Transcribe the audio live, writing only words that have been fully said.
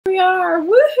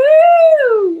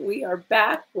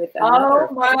back with another.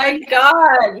 Oh my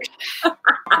God.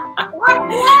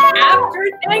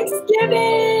 After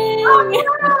Thanksgiving. Oh,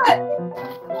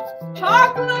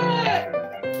 chocolate.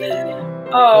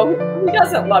 Oh, who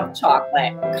doesn't love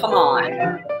chocolate? Come on. I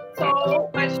have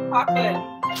so much chocolate.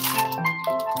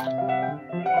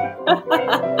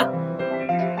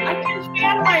 I can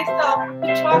fan myself with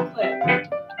the chocolate.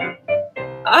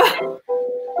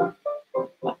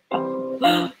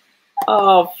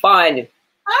 Oh, fun.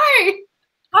 Hi.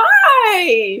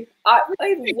 Hi.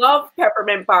 I love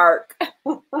peppermint bark.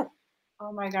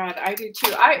 Oh my God, I do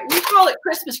too. We call it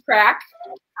Christmas crack.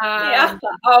 Yeah.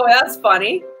 Oh, that's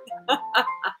funny. But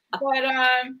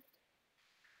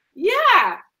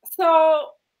yeah. So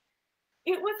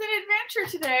it was an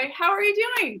adventure today. How are you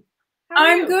doing?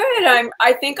 I'm good.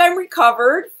 I think I'm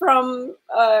recovered from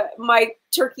my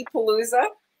turkey palooza.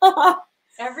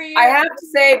 Every year. I have to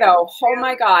say though, oh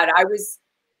my God, I was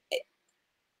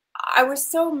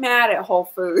so mad at Whole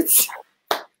Foods.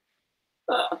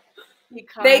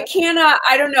 They cannot,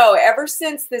 I don't know, ever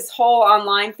since this whole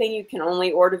online thing, you can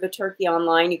only order the turkey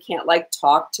online. You can't like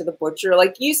talk to the butcher.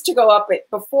 Like you used to go up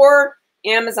before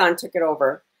Amazon took it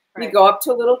over. Right. You go up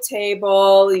to a little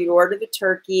table, you order the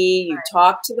turkey, you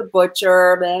talk to the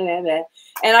butcher, blah, blah, blah,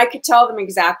 and I could tell them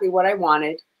exactly what I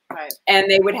wanted. Right. And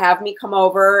they would have me come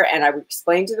over and I would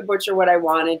explain to the butcher what I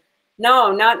wanted.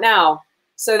 No, not now.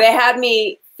 So they had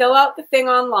me fill out the thing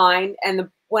online. And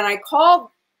when I called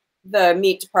the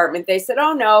meat department, they said,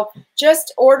 oh no,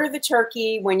 just order the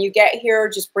turkey. When you get here,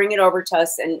 just bring it over to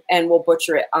us and we'll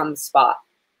butcher it on the spot.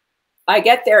 I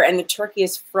get there and the turkey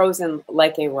is frozen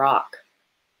like a rock.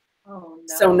 Oh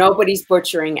no. So nobody's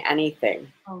butchering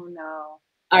anything. Oh no.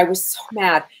 I was so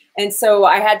mad. And so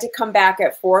I had to come back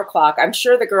at 4 o'clock. I'm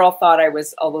sure the girl thought I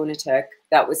was a lunatic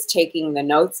that was taking the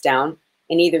notes down.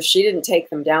 And either she didn't take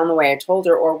them down the way I told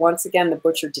her, or once again, the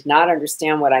butcher did not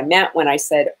understand what I meant when I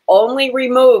said, only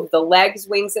remove the legs,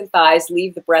 wings, and thighs,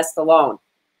 leave the breast alone.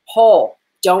 Whole,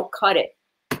 don't cut it.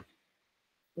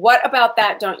 What about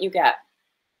that don't you get?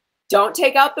 Don't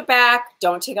take out the back,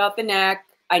 don't take out the neck.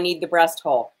 I need the breast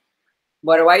whole.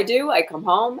 What do? I come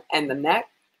home and the neck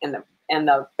and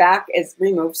the back is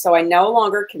removed, so I no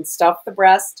longer can stuff the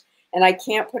breast, and I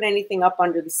can't put anything up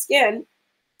under the skin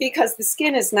because the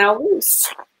skin is now loose.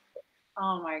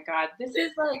 Oh my God, this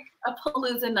is like a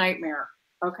palooza nightmare.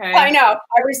 Okay. I know.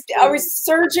 I was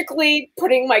surgically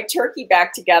putting my turkey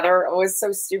back together. It was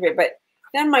so stupid. But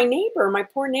then my neighbor, my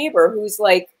poor neighbor, who's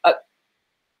like,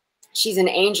 she's an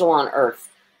angel on earth.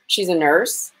 She's a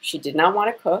nurse. She did not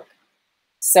want to cook.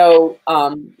 So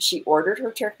she ordered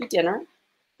her turkey dinner,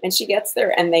 and she gets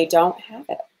there, and they don't have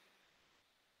it.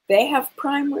 They have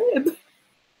prime rib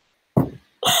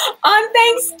on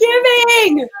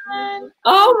Thanksgiving.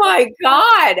 Oh, my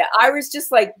God. I was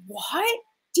just like, what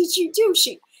did you do?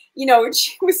 She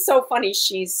was so funny.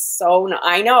 She's so,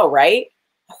 I know, right?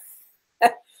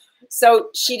 So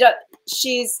she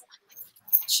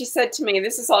said to me,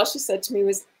 this is all she said to me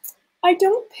was, I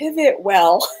don't pivot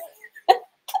well.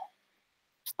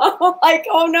 I'm like,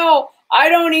 oh no, I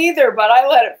don't either, but I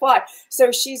let it fly.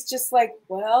 So she's just like,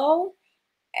 well,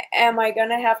 am I going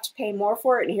to have to pay more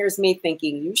for it? And here's me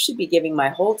thinking, you should be giving my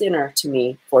whole dinner to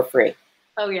me for free.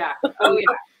 Oh yeah. Oh yeah.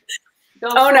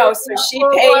 Oh no. So she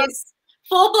pays.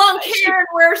 Full-blown Karen,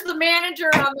 where's the manager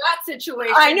on that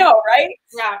situation? I know, right?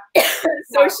 Yeah.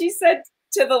 So she said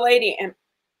to the lady,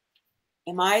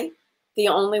 am I the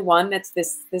only one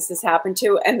this has happened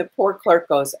to? And the poor clerk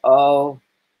goes, oh,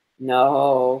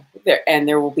 no,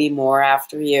 there will be more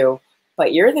after you,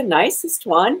 but you're the nicest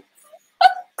one.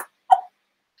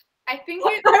 I think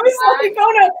I was like,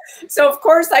 oh no. So of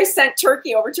course I sent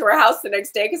turkey over to her house the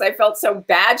next day because I felt so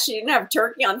bad she didn't have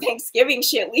turkey on Thanksgiving.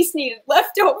 She at least needed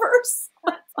leftovers.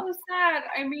 That's so sad.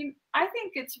 I mean, I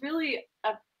think it's really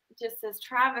just this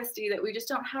travesty that we just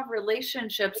don't have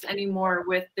relationships anymore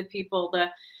with the people.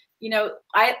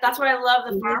 That's why I love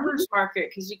the farmers market,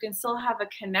 because you can still have a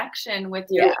connection with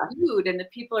your food, and the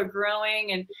people are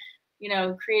growing and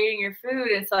creating your food.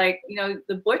 It's like,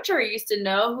 the butcher used to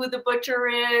know who the butcher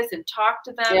is and talk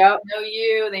to them. Yep. They know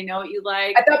you, they know what you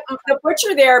like. The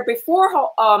butcher there, before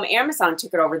Amazon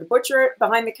took it over, the butcher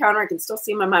behind the counter, I can still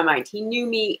see him in my mind. He knew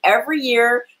me every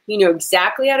year. He knew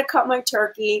exactly how to cut my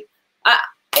turkey.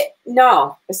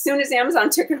 No, as soon as Amazon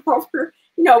took it over,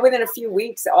 within a few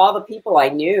weeks, all the people I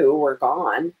knew were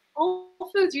gone. Whole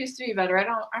Foods used to be better. I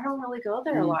don't really go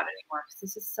there a lot anymore because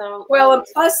this is so well. And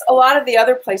plus, a lot of the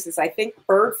other places, I think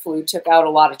bird flu took out a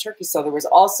lot of turkey, so there was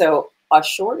also a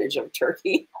shortage of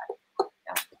turkey.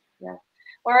 Yeah.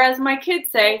 Or as my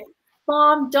kids say,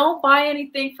 Mom, don't buy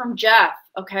anything from Jeff.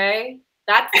 Okay,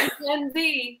 that's the Gen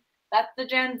Z. That's the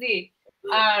Gen Z.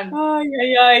 Oh,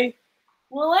 yeah.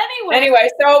 Well, Anyway,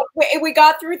 so we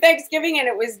got through Thanksgiving and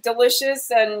it was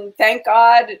delicious, and thank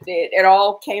God it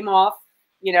all came off,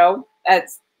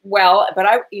 as well. But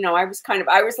I was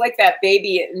like that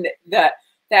baby in that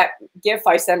gif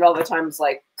I send all the time is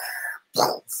like,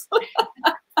 oh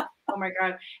my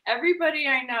God, everybody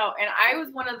I know, and I was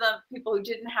one of the people who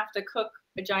didn't have to cook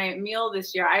a giant meal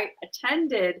this year. I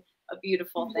attended a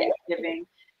beautiful Thanksgiving.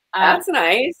 That's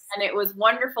nice. And it was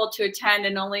wonderful to attend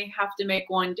and only have to make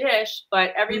one dish.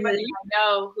 But everybody I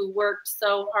know who worked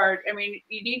so hard, I mean,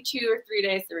 you need 2 or 3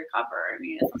 days to recover. I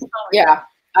mean, it's yeah,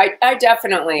 I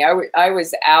definitely, I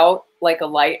was out like a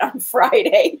light on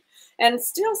Friday, and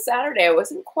still Saturday I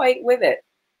wasn't quite with it.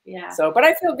 Yeah. So, but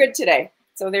I feel good today.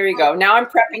 So there you go. Now I'm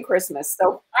prepping Christmas.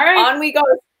 So all right, on we go.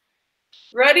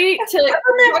 Ready to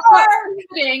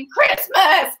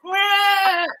Christmas.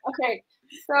 Okay.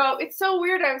 So it's so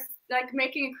weird. I was like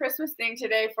making a Christmas thing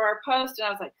today for our post, and I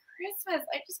was like, Christmas,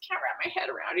 I just can't wrap my head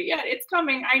around it yet. It's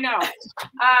coming, I know.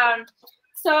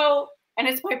 So, and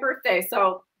it's my birthday,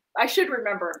 so I should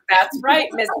remember. That's right,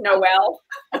 Miss Noel.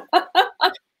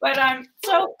 But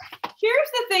so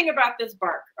here's the thing about this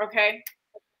bark, okay?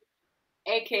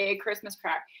 AKA Christmas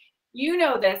crack. You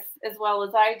know this as well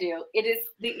as I do. It is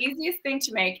the easiest thing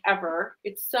to make ever.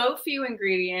 It's so few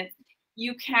ingredients.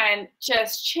 You can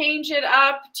just change it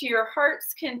up to your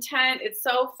heart's content. It's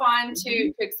so fun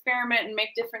to experiment and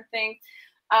make different things.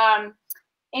 And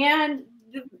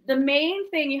the main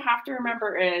thing you have to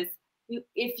remember is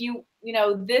if you're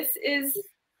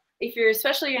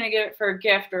especially going to give it for a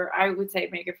gift, or I would say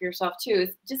make it for yourself too,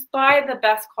 is just buy the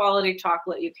best quality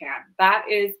chocolate you can. That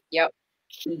is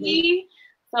key.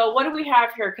 So what do we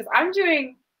have here? Because I'm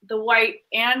doing the white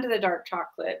and the dark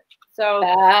chocolate. So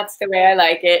that's the way I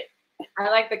like it.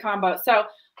 I like the combo. So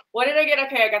what did I get?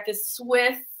 Okay, I got this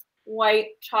Swiss white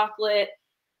chocolate.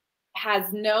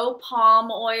 Has no palm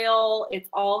oil. It's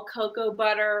all cocoa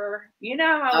butter. You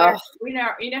know how we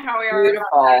are.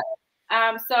 Beautiful.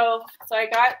 So I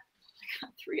got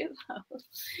 3 of those,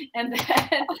 and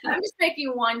then I'm just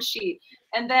making 1 sheet.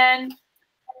 And then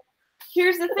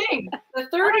here's the thing: the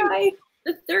third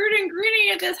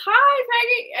ingredient is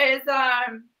Peggy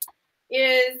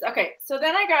is okay. So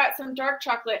then I got some dark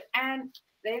chocolate, and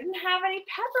they didn't have any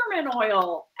peppermint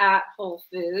oil at Whole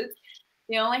Foods.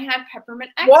 They only had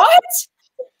peppermint extract. What?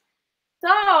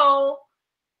 So,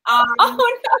 oh no,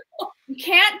 you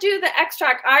can't do the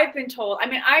extract. I've been told. I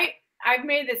mean, I've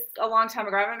made this a long time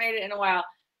ago. I haven't made it in a while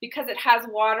because it has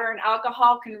water and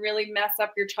alcohol can really mess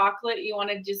up your chocolate. You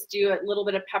want to just do a little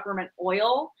bit of peppermint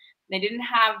oil. They didn't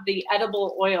have the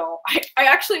edible oil. I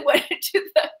actually went into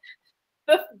the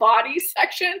body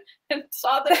section and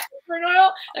saw the peppermint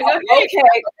oil. I go, hey,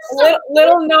 okay,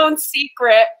 little known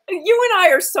secret. You and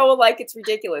I are so alike, it's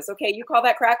ridiculous. Okay, you call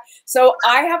that crack? So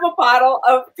I have a bottle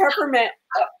of peppermint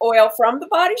oil from the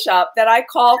Body Shop that I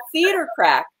call theater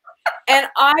crack. And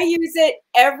I use it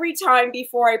every time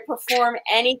before I perform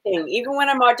anything. Even when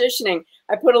I'm auditioning,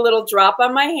 I put a little drop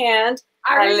on my hand.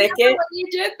 I lick it. When you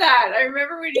did that. I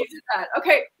remember when you did that.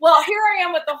 Okay, well, here I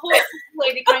am with the whole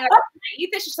lady going, can I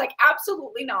eat this? She's like,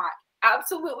 absolutely not.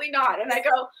 Absolutely not. And I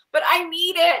go, but I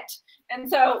need it. And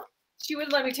so she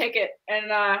wouldn't let me take it. And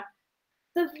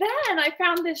so then I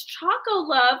found this Choco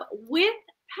Love with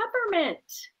peppermint.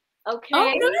 Okay.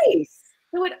 Oh, nice.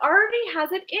 So it already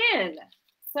has it in.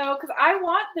 So, because I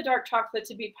want the dark chocolate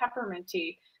to be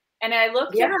pepperminty. And I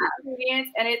looked at the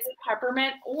ingredients, and it's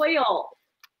peppermint oil.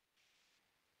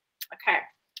 Okay.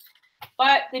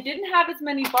 But they didn't have as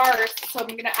many bars, so I'm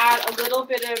going to add a little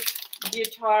bit of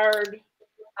Guittard.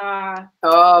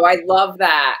 Oh, I love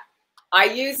that. I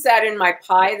used that in my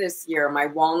pie this year, my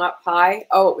walnut pie.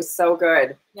 Oh, it was so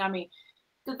good. Yummy.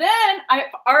 So then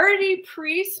I've already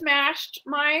pre-smashed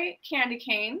my candy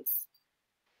canes.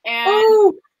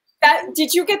 And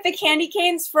did you get the candy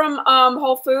canes from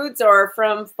Whole Foods or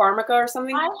from Pharmaca or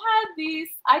something? I got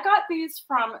these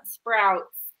from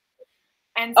Sprouts.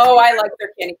 And I like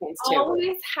their candy canes too.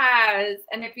 Always has,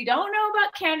 and if you don't know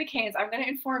about candy canes, I'm going to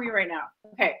inform you right now.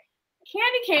 Okay,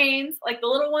 candy canes, like the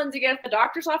little ones you get at the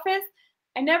doctor's office,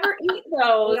 I never eat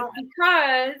those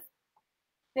because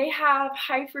they have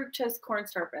high fructose corn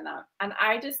syrup in them, and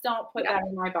I just don't put that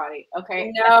in my body.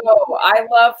 Okay. No, I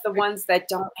love the ones that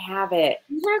don't have it.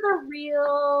 These are the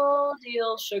real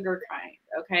deal sugar kind.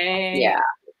 Okay. Yeah.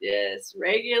 Just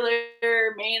regular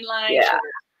mainline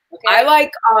sugar. Okay. I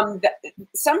like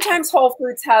sometimes Whole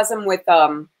Foods has them with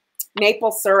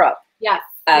maple syrup. Yes.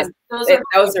 Those are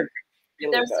really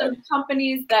there's good. some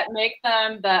companies that make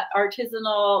them, the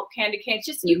artisanal candy canes.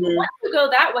 Just you want to go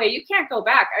that way, you can't go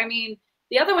back. I mean,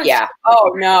 the other ones. Yeah.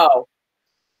 Oh no.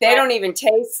 They don't even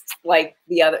taste like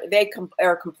the other. They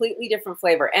are a completely different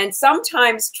flavor. And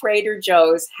sometimes Trader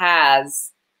Joe's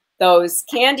has those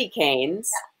candy canes,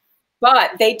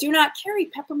 but they do not carry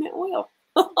peppermint oil.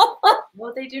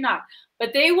 Well, they do not.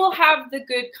 But they will have the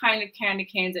good kind of candy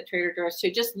canes at Trader Joe's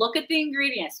too. Just look at the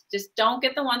ingredients. Just don't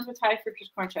get the ones with high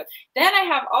fructose corn syrup. Then I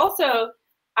have also,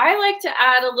 I like to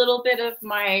add a little bit of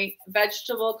my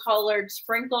vegetable colored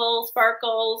sprinkles,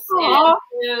 sparkles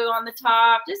on the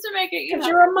top, just to make it, you know.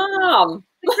 You're a mom.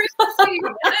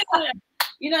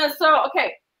 You know, so,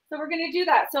 okay. So we're going to do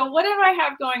that. So what do I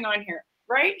have going on here?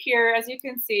 Right here, as you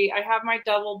can see, I have my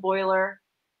double boiler.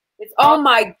 Oh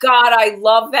my God, I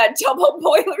love that double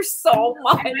boiler so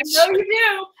much. I know you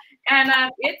do. And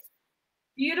it's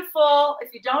beautiful.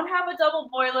 If you don't have a double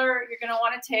boiler, you're going to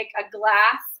want to take a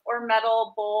glass or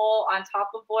metal bowl on top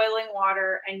of boiling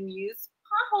water and use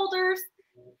pot holders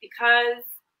because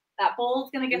that bowl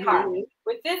is going to get hot.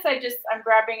 With this, I'm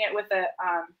grabbing it with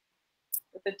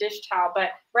a dish towel. But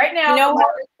right now, the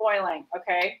water is boiling,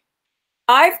 okay?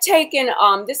 I've taken,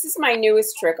 this is my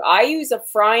newest trick. I use a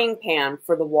frying pan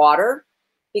for the water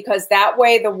because that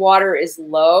way the water is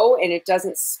low and it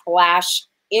doesn't splash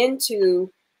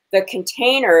into the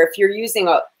container. If you're using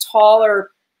a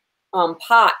taller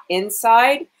pot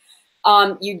inside,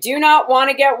 you do not want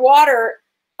to get water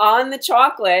on the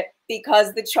chocolate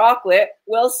because the chocolate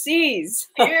will seize.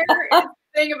 Here's the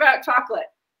thing about chocolate.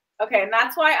 Okay, and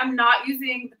that's why I'm not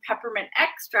using the peppermint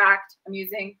extract. I'm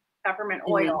using peppermint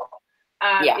oil.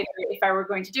 If I were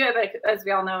going to do it, but as we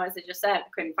all know, as I just said, I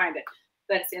couldn't find it.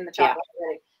 But it's in the chocolate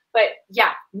already. But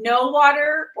yeah, no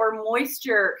water or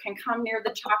moisture can come near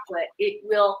the chocolate. It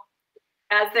will,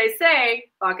 as they say,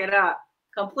 fuck it up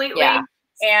completely. Yeah.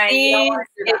 And see,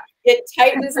 it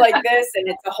tightens like this, and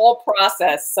it's a whole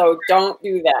process. So don't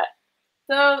do that.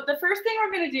 So the first thing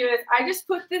we're going to do is I just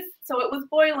put this. So it was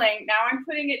boiling. Now I'm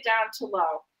putting it down to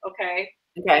low. Okay.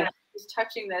 Okay. And I'm just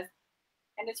touching this,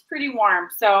 and it's pretty warm.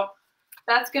 So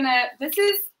that's gonna, this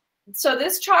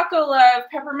ChocoLove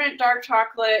peppermint dark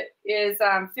chocolate is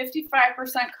 55%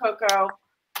 cocoa.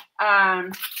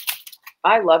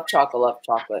 I love ChocoLove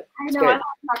chocolate. I know, I love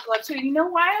ChocoLove too. You know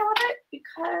why I love it?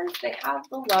 Because they have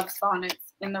the love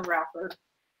sonnets in the wrapper.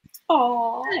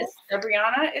 Oh,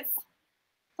 Brianna, it's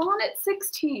sonnet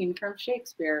 16 from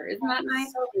Shakespeare. Isn't that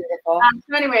nice? So beautiful.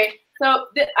 So anyway, so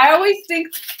I always think,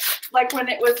 like when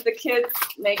it was the kids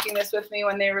making this with me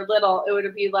when they were little, it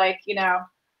would be like, you know,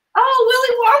 oh,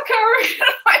 Willy Wonka, we're going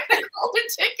to find the golden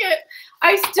ticket.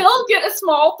 I still get a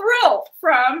small thrill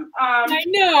from, I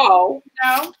know. You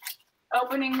know,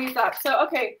 opening these up. So,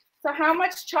 okay, so how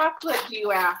much chocolate do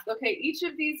you ask? Okay, each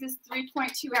of these is 3.2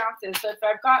 ounces. So if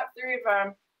I've got 3 of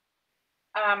them,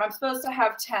 I'm supposed to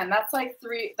have 10. That's like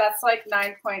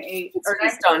 9.8 or 9.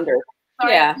 Just under. So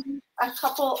yeah.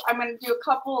 I'm going to do a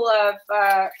couple of,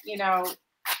 you know,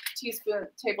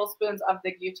 tablespoons of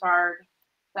the Guittard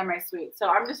semi-sweet. So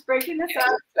I'm just breaking this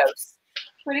up,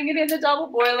 putting it in the double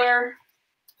boiler.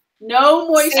 No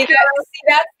moisture. See,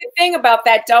 that's the thing about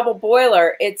that double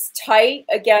boiler. It's tight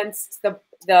against the pot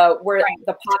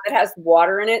that has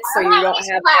water in it, so you don't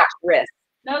have that risk.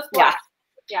 No splash.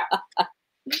 Yeah.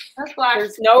 No splash.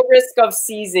 There's no risk of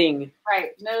seizing.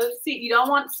 Right. You don't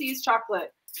want seized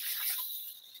chocolate.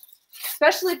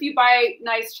 Especially if you buy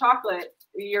nice chocolate,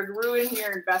 you're ruining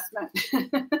your investment.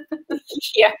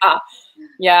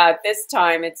 Yeah. This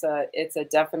time it's a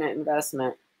definite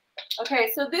investment.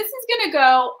 Okay, so this is going to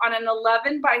go on an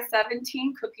 11 by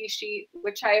 17 cookie sheet,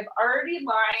 which I have already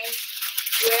lined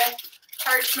with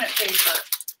parchment paper.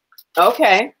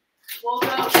 Okay. We'll go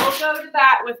to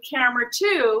that with camera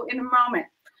 2 in a moment.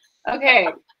 Okay,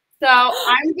 so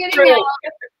I'm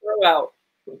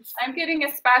getting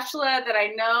a spatula that I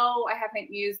know I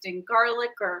haven't used in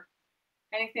garlic or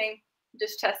anything.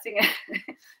 Just testing it.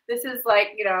 This is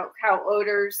like, you know, how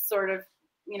odors sort of,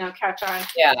 you know, catch on.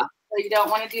 Yeah. So you don't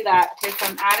want to do that. Okay, so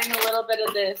I'm adding a little bit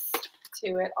of this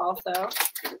to it also.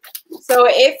 So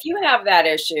if you have that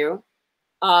issue,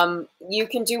 you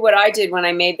can do what I did when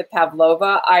I made the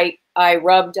pavlova. I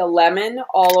rubbed a lemon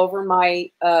all over my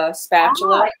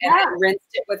spatula and then rinsed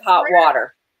it with hot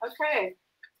water. Okay.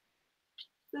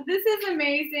 So this is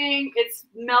amazing. It's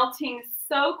melting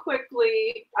so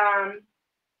quickly.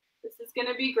 This is going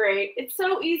to be great. It's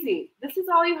so easy. This is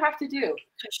all you have to do.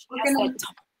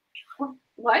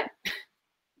 What?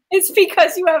 It's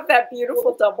because you have that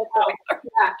beautiful double boiler.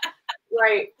 Yeah,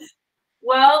 right.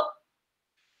 Well,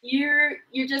 you're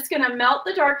just going to melt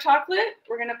the dark chocolate.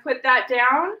 We're going to put that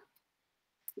down.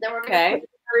 Then we're going to put it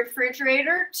in the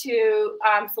refrigerator to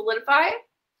solidify.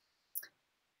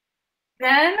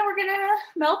 Then we're gonna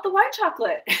melt the white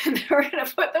chocolate. And then we're gonna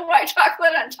put the white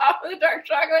chocolate on top of the dark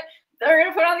chocolate. Then we're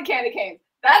gonna put on the candy canes.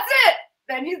 That's it.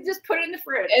 Then you just put it in the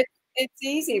fridge. It's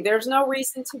easy. There's no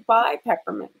reason to buy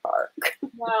peppermint bark.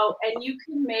 No, and you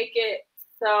can make it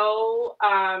so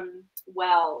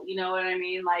well, you know what I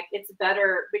mean? Like it's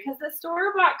better because the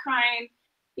store-bought kind,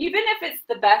 even if it's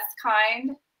the best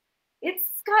kind, it's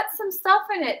got some stuff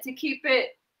in it to keep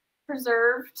it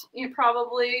preserved. You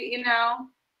probably, you know,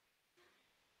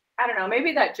 I don't know.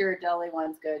 Maybe that Ghirardelli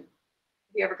one's good.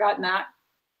 Have you ever gotten that?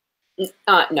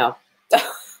 No.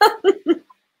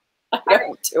 I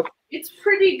don't do. It's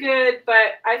pretty good,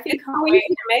 but I think homemade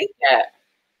to make it.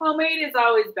 Homemade is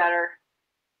always better.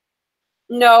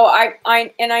 No,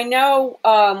 I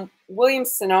know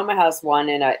Williams Sonoma has one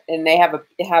and they have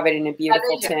it in a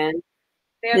beautiful tin.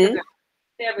 They have a good,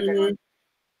 they have a good one.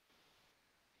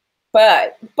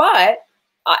 But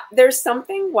there's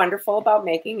something wonderful about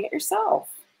making it yourself.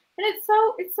 And it's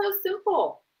so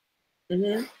simple.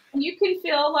 And you can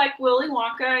feel like Willy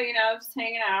Wonka, you know, just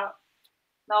hanging out,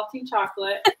 melting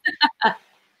chocolate.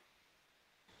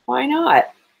 Why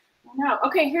not? I know.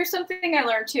 Okay, here's something I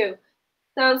learned too.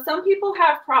 So some people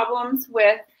have problems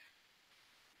with,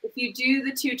 if you do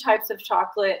the two types of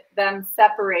chocolate, them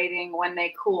separating when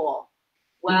they cool.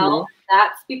 Well,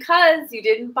 that's because you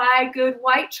didn't buy good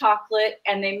white chocolate,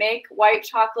 and they make white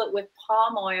chocolate with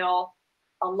palm oil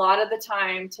a lot of the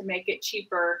time to make it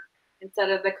cheaper instead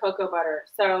of the cocoa butter.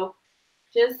 So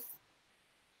just,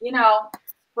 you know,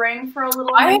 spring for a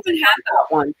little. I haven't had that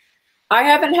one. I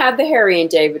haven't had the Harry and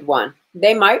David one.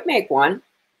 They might make one.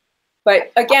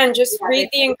 But again, just read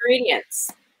the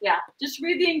ingredients. Yeah, just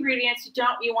read the ingredients.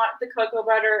 You want the cocoa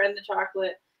butter and the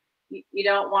chocolate. You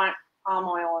don't want palm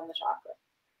oil in the chocolate.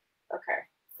 Okay,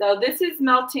 so this is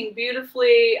melting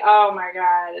beautifully. Oh my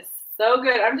God, it's so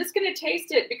good. I'm just gonna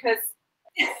taste it because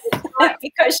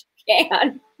because you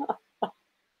can.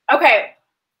 Okay,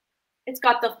 it's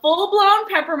got the full-blown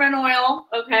peppermint oil.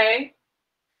 Okay,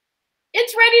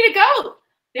 it's ready to go.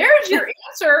 There's your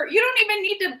answer. You don't even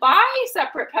need to buy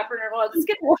separate peppermint oil. Just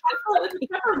get the chocolate with the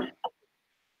peppermint.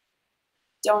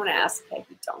 Don't ask,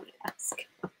 Peggy. Don't ask.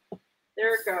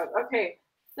 There it goes. Okay,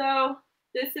 so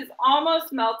this is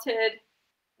almost melted.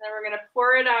 Then we're going to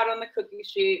pour it out on the cookie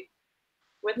sheet.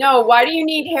 No, why do you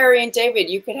need Harry and David?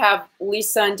 You could have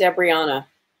Lisa and Debriana.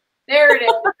 There it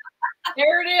is.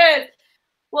 There it is.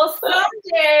 Well,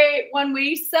 someday when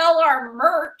we sell our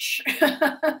merch,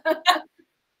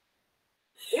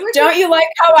 don't you like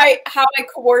how I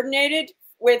coordinated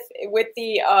with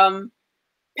the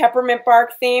peppermint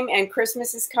bark theme, and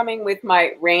Christmas is coming with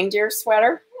my reindeer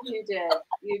sweater? You did.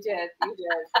 You did. You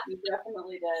did. You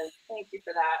definitely did. Thank you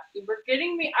for that. You were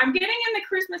getting me. I'm getting in the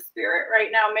Christmas spirit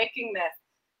right now making this.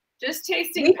 Just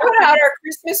tasting. We put out our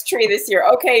Christmas tree this year.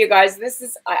 Okay, you guys, this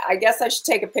is, I guess I should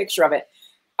take a picture of it.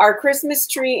 Our Christmas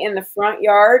tree in the front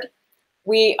yard,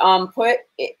 we put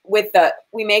it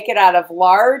we make it out of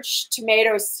large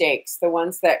tomato steaks, the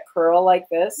ones that curl like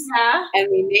this. Yeah. And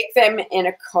we make them in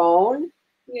a cone.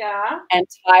 Yeah. And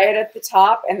tie it at the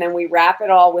top, and then we wrap it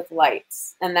all with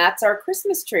lights. And that's our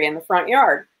Christmas tree in the front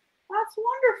yard. That's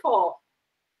wonderful.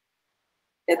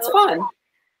 It's fun.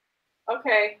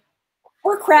 Okay.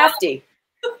 We're crafty.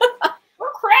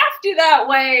 We're crafty that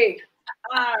way.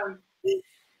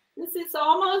 This is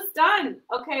almost done.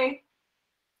 Okay.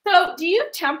 So do you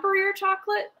temper your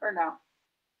chocolate or no?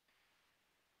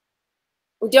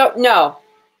 We don't know.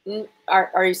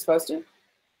 Are you supposed to?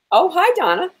 Oh, hi,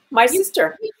 Donna, my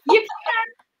sister. You can.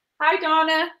 Hi,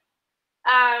 Donna.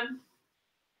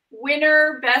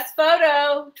 Winner, best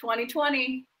photo,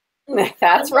 2020.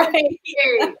 That's right.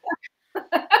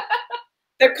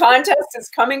 The contest is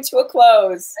coming to a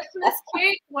close. Christmas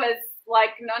cake was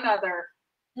like none other.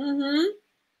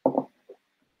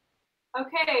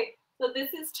 Okay, so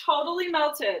this is totally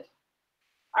melted.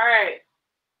 All right,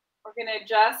 we're gonna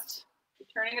adjust. We're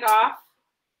turning it off.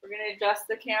 We're gonna adjust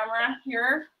the camera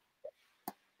here.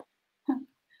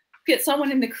 Get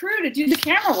someone in the crew to do the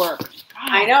camera work. God.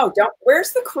 I know.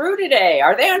 Where's the crew today?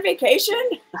 Are they on vacation?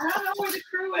 I don't know where the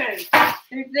crew is.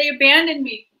 They abandoned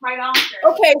me quite often.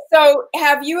 Okay, so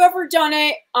have you ever done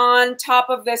it on top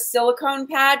of the silicone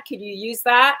pad? Could you use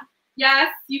that?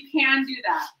 Yes, you can do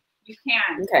that. You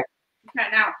can. Okay. Okay,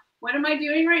 now, what am I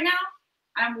doing right now?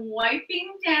 I'm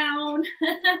wiping down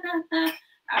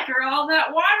after all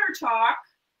that water talk.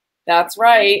 That's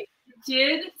right.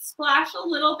 Did splash a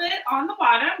little bit on the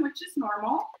bottom, which is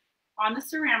normal, on the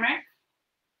ceramic.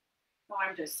 So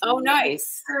I'm just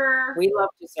nice. Sure We love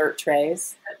dessert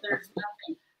trays. that there's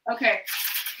nothing. Okay,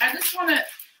 I just want to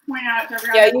point out to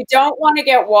everyone. Yeah, you don't want to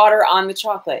get water on the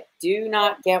chocolate. Do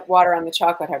not get water on the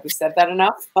chocolate. Have we said that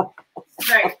enough?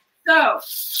 Right. So,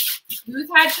 who's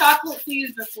had chocolate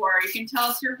seeds before? You can tell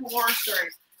us your horror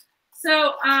stories.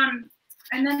 So, and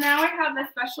then now I have a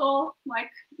special, like,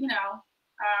 you know,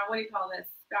 what do you call this?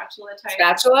 Spatula type.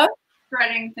 Spatula?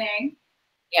 Spreading thing.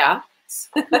 Yeah.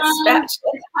 Spatula. It's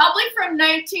probably from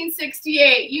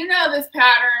 1968. You know this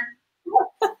pattern.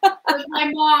 With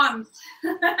my mom's.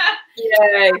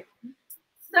 Yay.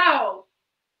 So,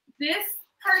 this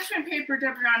parchment paper,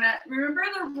 Debriana, remember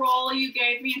the roll you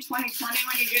gave me in 2020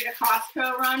 when you did a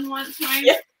Costco run one time?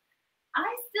 Yeah.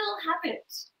 I still have it.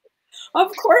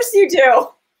 Of course you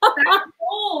do. That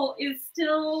roll is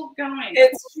still going.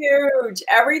 It's huge.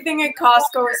 Everything at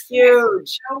Costco is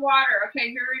huge. No water. Okay,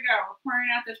 here we go. We're pouring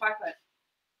out the chocolate.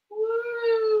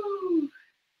 Woo!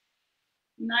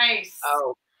 Nice.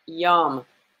 Oh, yum.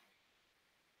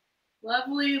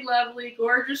 Lovely, lovely,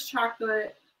 gorgeous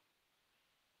chocolate.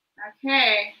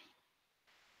 Okay.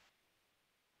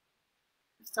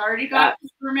 It's already got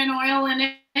peppermint oil in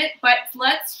it, but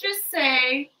let's just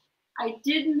say I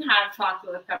didn't have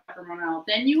chocolate with peppermint oil.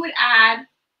 Then you would add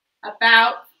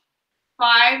about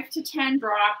 5 to 10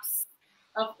 drops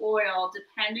of oil,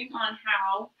 depending on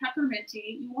how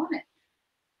pepperminty you want it.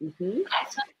 Mm-hmm.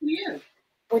 That's up to you.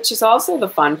 Which is also the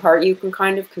fun part. You can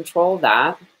kind of control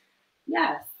that.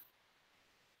 Yes.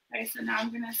 Okay, so now I'm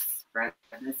going to spread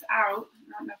this out. I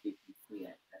don't know if you can see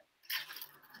it, but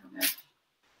I'm going to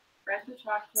spread the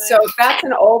chocolate. So that's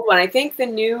an old one. I think the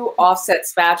new offset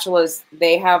spatulas,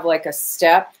 they have like a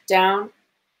step down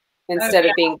instead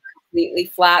of being completely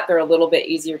flat. They're a little bit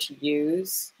easier to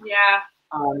use. Yeah.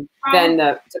 Than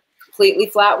the completely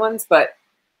flat ones. But,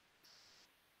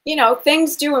 you know,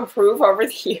 things do improve over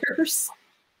the years.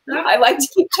 I like to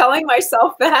keep telling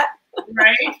myself that.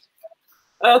 Right?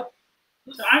 Oh.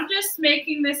 So I'm just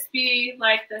making this be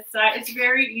like this. It's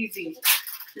very easy.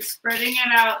 Just spreading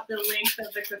it out the length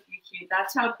of the cookie sheet.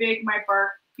 That's how big my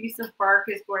piece of bark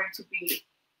is going to be.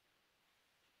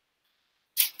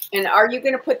 And are you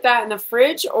going to put that in the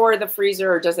fridge or the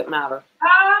freezer, or does it matter?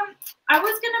 I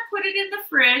was going to put it in the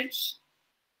fridge.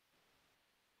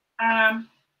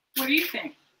 What do you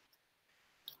think?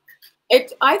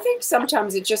 I think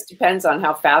sometimes it just depends on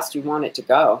how fast you want it to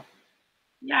go.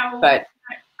 Yeah, well, but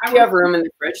if you have room in the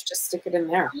fridge, just stick it in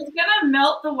there. I was gonna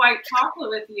melt the white chocolate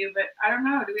with you, but I don't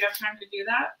know. Do we have time to do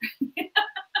that?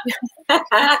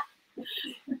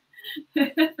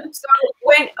 So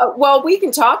when well, we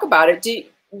can talk about it.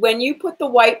 When you put the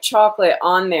white chocolate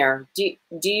on there, do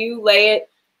you lay it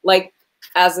like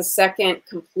as a second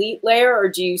complete layer, or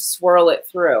do you swirl it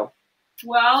through?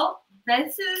 Well,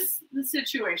 this is the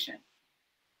situation.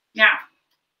 Now,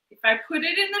 if I put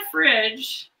it in the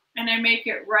fridge and I make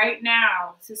it right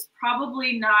now, this is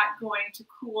probably not going to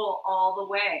cool all the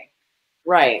way.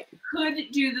 Right. You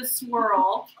could do the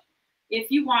swirl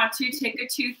if you want to. Take a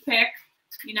toothpick,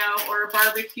 you know, or a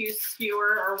barbecue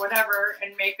skewer or whatever,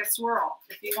 and make a swirl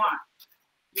if you want.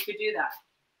 You could do that.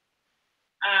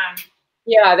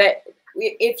 Yeah, that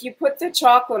if you put the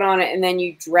chocolate on it and then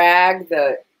you drag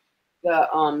the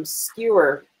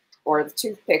skewer or the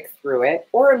toothpick through it,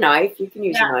 or a knife, you can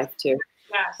use a knife too.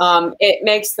 Yes. It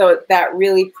makes that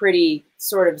really pretty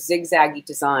sort of zigzaggy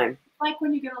design. Like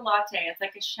when you get a latte, it's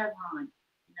like a chevron,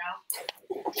 you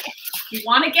know? You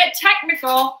want to get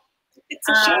technical. It's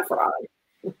a chevron.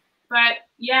 But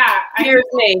yeah. Here's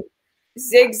me.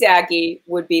 Zigzaggy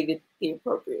would be the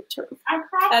appropriate term. I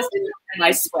probably as in my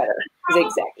sweater.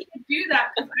 Zigzaggy. Do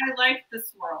that because I like the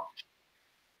swirl.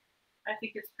 I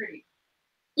think it's pretty.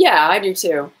 Yeah, I do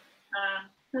too.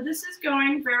 So this is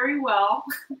going very well.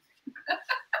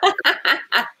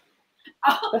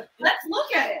 Let's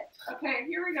look at it. Okay,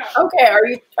 here we go. Okay,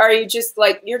 are you just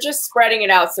like, you're just spreading it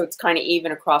out so it's kind of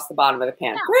even across the bottom of the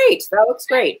pan? Yeah. Great, that looks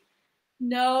great.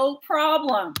 No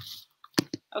problem.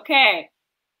 Okay,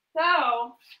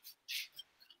 so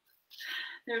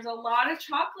there's a lot of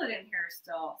chocolate in here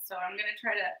still, so I'm gonna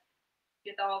try to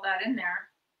get all that in there.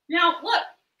 Now look,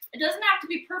 it doesn't have to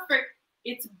be perfect.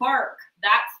 It's bark.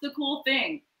 That's the cool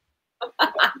thing.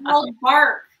 It's called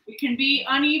bark. It can be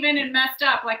uneven and messed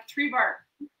up like tree bark.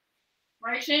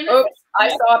 Right, Seamus? Oops, I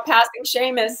saw a passing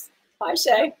Seamus. Hi,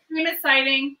 Shay. Seamus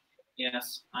sighting.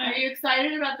 Yes. Are you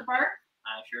excited about the bark?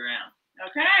 I sure am.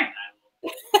 Okay.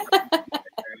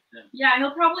 Yeah,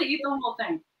 he'll probably eat the whole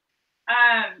thing.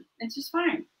 It's just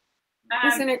fine.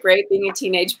 Isn't it great being a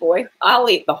teenage boy? I'll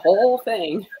eat the whole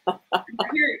thing.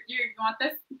 Here, you want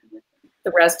this?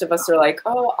 The rest of us are like,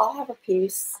 oh, I'll have a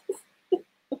piece.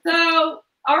 So,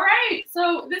 all right.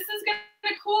 So this is gonna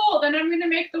be cool. then I'm gonna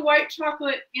make the white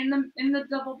chocolate in the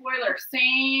double boiler.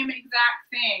 Same exact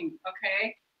thing,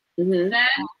 okay? Mm-hmm.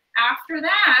 Then after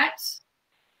that,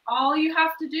 all you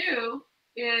have to do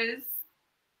is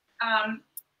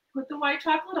put the white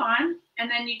chocolate on,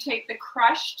 and then you take the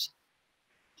crushed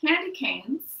candy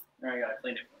canes. There you go, I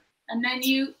cleaned it for you. And then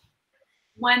you,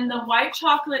 when the white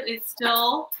chocolate is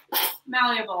still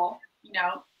malleable, you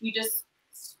know, you just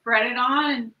spread it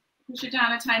on and push it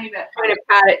down a tiny bit. Kind of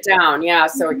pat it down, yeah,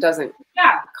 so it doesn't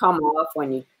come off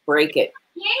when you break it.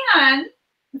 And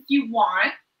if you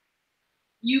want,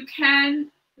 you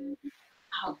can,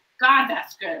 oh God,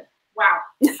 that's good. Wow.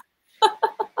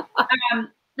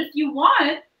 If you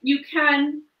want, you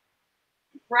can,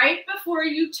 right before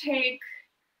you take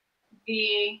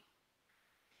the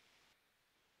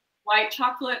white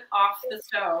chocolate off the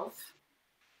stove,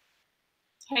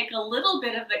 take a little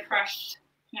bit of the crushed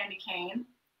candy cane,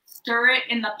 stir it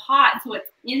in the pot so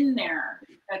it's in there,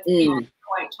 that's in the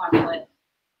white chocolate,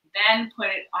 then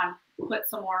put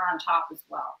some more on top as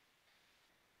well.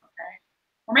 Okay,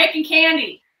 we're making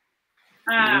candy.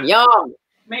 Yum.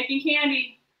 Making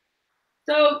candy.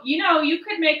 So, you know, you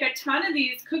could make a ton of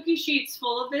these cookie sheets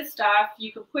full of this stuff.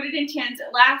 You could put it in tins.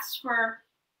 It lasts for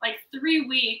like 3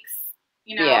 weeks,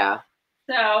 you know. Yeah.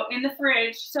 So in the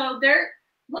fridge. So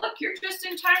look, you're just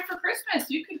in time for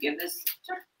Christmas. You could give this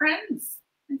to friends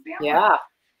and family. Yeah.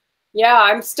 Yeah,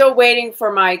 I'm still waiting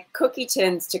for my cookie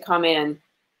tins to come in.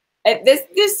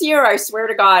 This year, I swear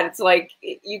to God, it's like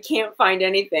you can't find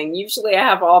anything. Usually I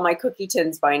have all my cookie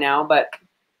tins by now, but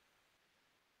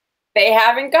they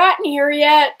haven't gotten here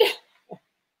yet.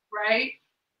 Right?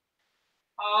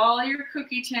 All your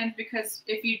cookie tins, because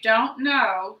if you don't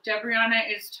know, Debriana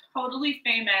is totally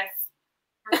famous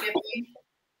for giving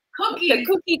cookies. The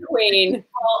cookie queen.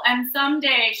 And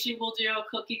someday she will do a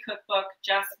cookie cookbook,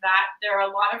 just that. There are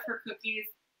a lot of her cookies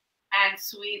and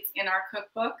sweets in our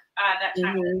cookbook that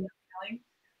time is selling.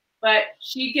 But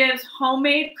she gives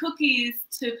homemade cookies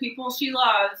to people she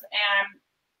loves, and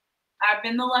I've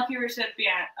been the lucky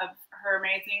recipient of her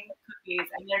amazing cookies,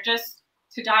 and they're just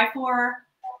to die for.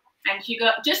 And she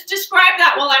go, just describe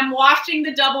that while I'm washing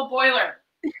the double boiler.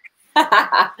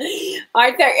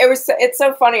 I think it's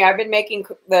so funny. I've been making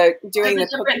doing the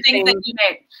cookie thing. That you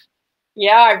made.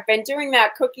 Yeah, I've been doing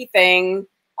that cookie thing.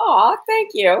 Oh,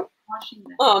 thank you.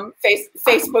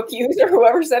 Facebook user,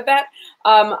 whoever said that.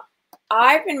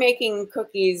 I've been making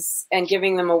cookies and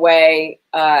giving them away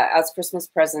as Christmas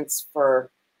presents for,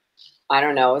 I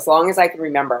don't know, as long as I can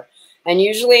remember. And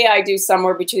usually I do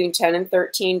somewhere between 10 and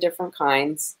 13 different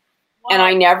kinds. Wow. And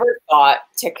I never thought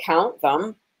to count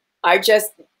them. I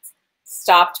just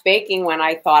stopped baking when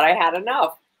I thought I had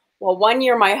enough. Well, one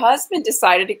year my husband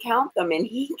decided to count them, and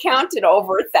he counted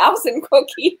over 1,000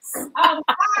 cookies. Oh,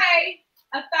 hi!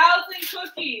 1,000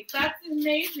 cookies. That's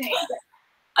amazing.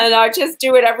 And I just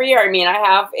do it every year. I mean,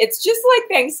 it's just like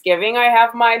Thanksgiving. I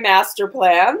have my master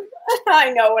plan.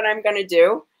 I know what I'm going to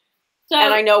do. So,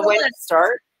 and I know when to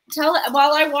start. Tell it,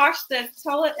 while I wash this,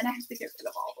 tell it, and I have to get rid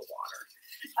of all the water.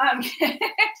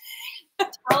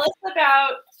 Tell us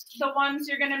about the ones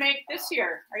you're going to make this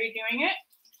year. Are you doing it?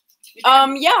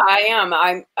 Yeah, I am.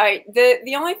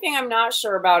 The only thing I'm not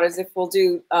sure about is if we'll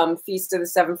do Feast of the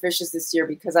Seven Fishes this year,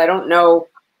 because I don't know,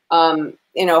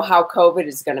 you know, how COVID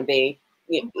is going to be.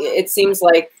 It seems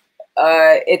like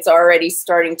it's already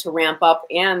starting to ramp up,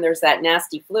 and there's that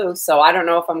nasty flu. So I don't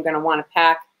know if I'm going to want to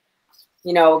pack,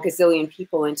 you know, a gazillion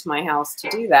people into my house to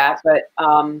do that. But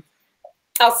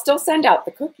I'll still send out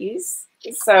the cookies.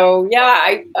 So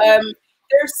yeah,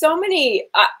 there's so many.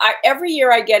 Every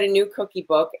year I get a new cookie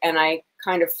book, and I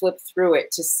kind of flip through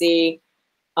it to see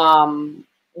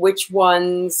which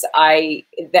ones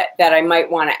that I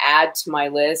might want to add to my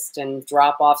list and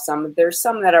drop off some. There's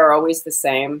some that are always the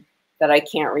same that I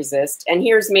can't resist. And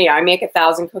here's me. I make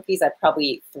 1,000 cookies. I probably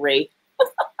eat 3.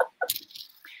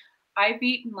 I've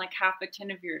eaten like half a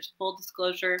tin of yours. Full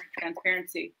disclosure,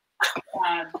 transparency.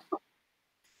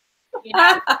 You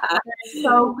know, they're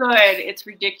so good. It's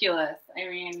ridiculous. I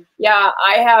mean, yeah,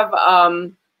 I have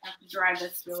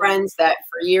friends that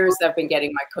for years have been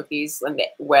getting my cookies. And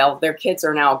well, their kids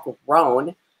are now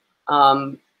grown,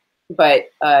 but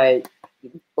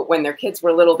when their kids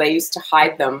were little, they used to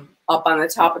hide them up on the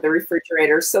top of the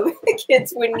refrigerator so that the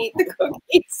kids wouldn't eat the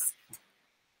cookies.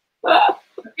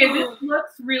 Okay, this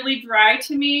looks really dry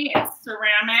to me. It's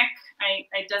ceramic.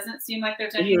 It doesn't seem like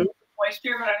there's any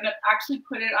moisture, but I'm going to actually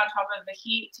put it on top of the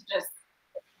heat to just,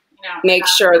 you know, make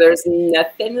sure there's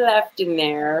nothing left in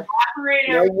there.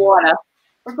 No water.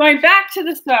 We're going back to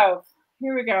the stove.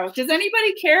 Here we go. Does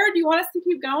anybody care? Do you want us to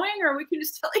keep going, or we can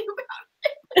just tell you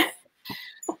about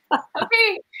it?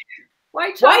 Okay.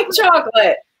 White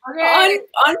chocolate. Okay.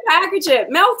 Unpackage it,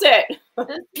 melt it.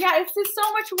 Yeah, it's just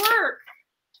so much work.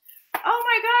 Oh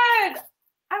my God.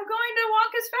 I'm going to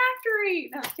Wonka's factory.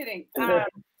 No, I'm kidding.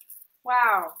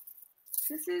 Wow.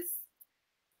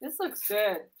 This looks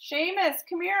good. Seamus,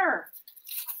 come here.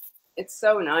 It's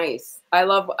so nice. I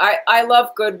love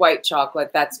good white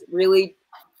chocolate that's really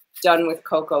done with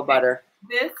cocoa butter.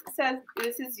 This says,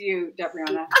 this is you,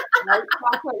 Debriana. White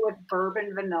chocolate with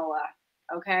bourbon vanilla.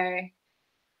 Okay.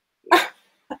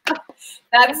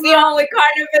 That's the only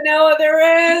kind of vanilla there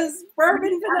is.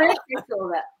 Bourbon vanilla.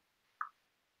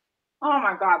 Oh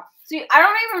my God. See, I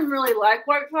don't even really like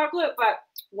white chocolate, but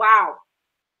wow.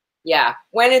 Yeah,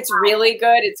 when it's really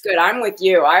good, it's good. I'm with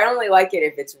you. I only like it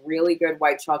if it's really good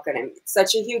white chocolate, and it's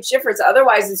such a huge difference.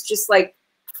 Otherwise, it's just like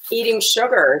eating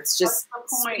sugar. It's just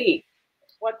sweet.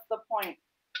 What's the point?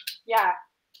 Yeah.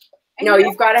 And no,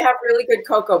 you've got to have really good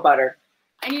cocoa butter.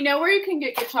 And you know where you can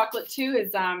get your chocolate too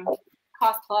is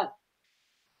Cost Club.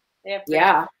 They have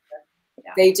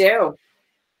they do.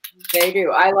 They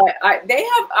do.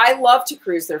 I love to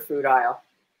cruise their food aisle.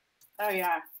 Oh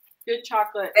yeah, good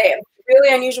chocolate. They have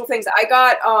really unusual things. I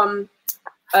got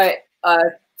a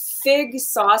fig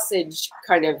sausage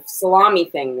kind of salami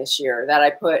thing this year that I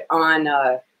put on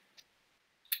a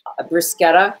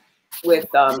bruschetta with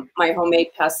my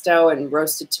homemade pesto and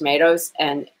roasted tomatoes,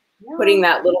 and putting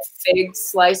that little fig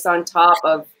slice on top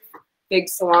of fig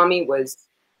salami was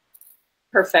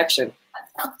perfection.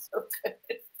 That sounds so good.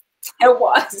 It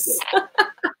was.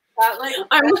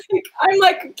 I'm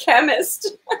like a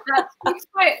chemist.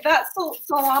 That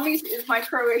salami is my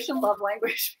Croatian love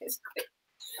language, basically.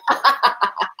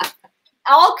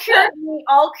 all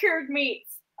cured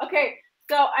meats. Okay,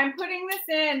 so I'm putting this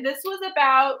in. This was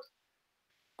about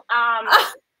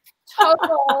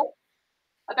total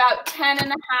about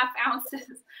 10.5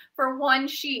 ounces for one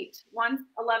sheet,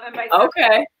 11 by 7.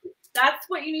 Okay. That's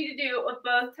what you need to do with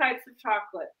both types of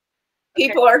chocolate.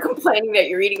 People are complaining that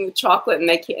you're eating the chocolate and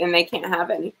they can't have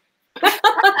any.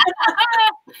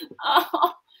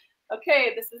 Oh,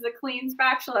 okay, this is a clean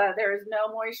spatula. There is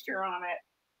no moisture on it.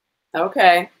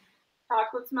 Okay.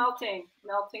 Chocolate's melting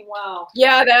well.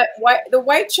 Yeah, the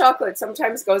white chocolate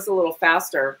sometimes goes a little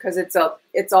faster because it's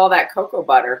all that cocoa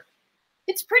butter.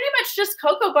 It's pretty much just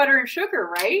cocoa butter and sugar,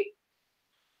 right?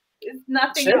 It's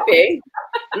nothing else. Should be.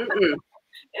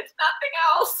 It's nothing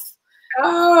else.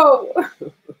 Oh.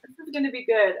 This is going to be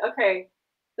good. Okay.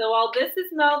 So while this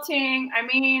is melting, I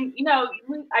mean, you know,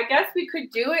 I guess we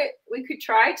could do it. We could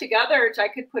try together. I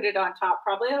could put it on top.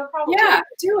 Probably. Yeah,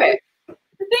 do it.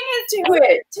 The thing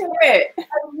is, do it. As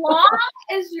long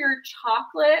as your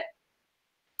chocolate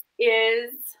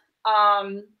is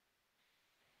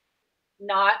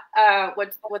not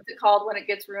what's it called when it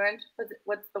gets ruined?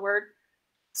 What's the word?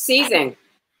 Seizing.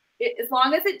 As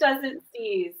long as it doesn't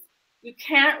seize, you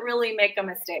can't really make a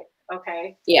mistake.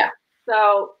 Okay. Yeah.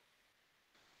 So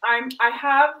I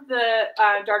have the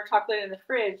dark chocolate in the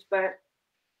fridge, but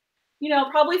you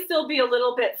know, probably still be a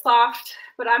little bit soft.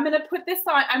 But I'm gonna put this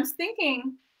on. I'm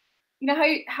thinking, you know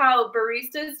how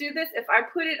baristas do this? If I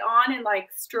put it on in like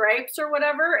stripes or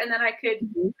whatever, and then I could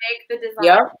make the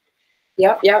design.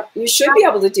 Yep. You should be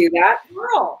able to do that.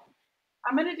 Girl,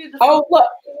 I'm gonna do this. Oh,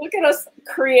 look at us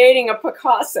creating a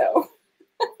Picasso.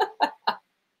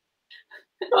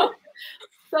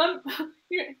 Some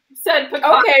said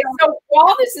Picasso. Okay, so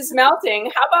while this is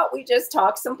melting, how about we just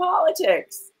talk some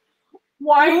politics?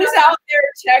 Who's out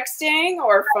there texting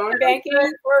or phone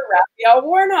banking for Raphael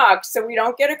Warnock so we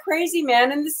don't get a crazy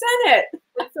man in the Senate?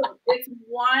 It's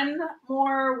one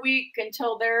more week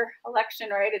until their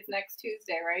election, right? It's next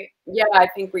Tuesday, right? Yeah, I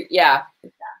think yeah.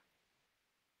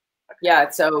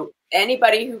 So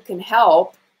anybody who can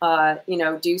help, you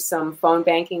know, do some phone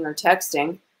banking or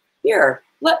texting, here,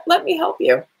 let me help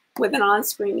you with an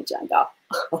on-screen agenda.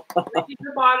 At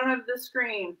the bottom of the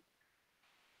screen.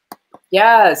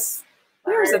 Yes.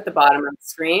 Here's at the bottom of the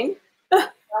screen. Here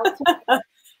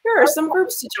are some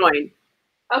groups to join.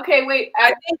 Okay, wait.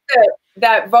 I think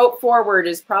that Vote Forward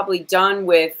is probably done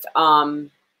with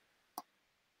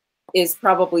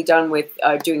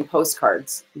doing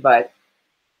postcards, but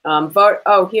vote.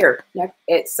 Oh, here.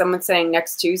 It's someone saying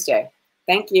next Tuesday.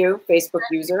 Thank you, Facebook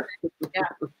user. Yeah.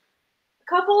 A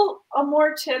couple of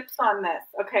more tips on this.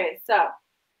 Okay, so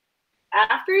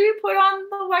after you put on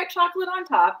the white chocolate on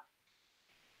top,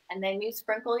 and then you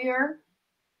sprinkle your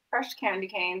crushed candy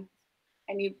cane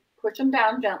and you push them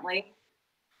down gently.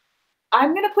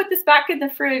 I'm going to put this back in the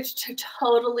fridge to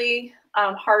totally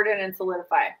harden and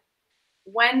solidify.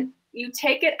 When you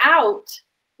take it out,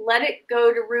 let it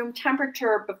go to room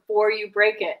temperature before you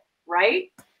break it,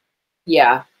 right?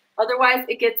 Yeah. Otherwise,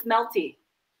 it gets melty,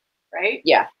 right?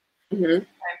 Yeah. Mm-hmm. Okay.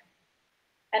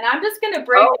 And I'm just going to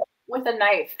break it with a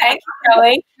knife. Thank you,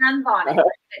 Kelly. Hands on it.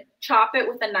 Chop it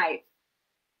with a knife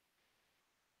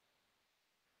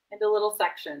into little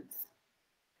sections.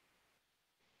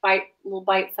 Little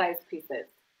bite-sized pieces.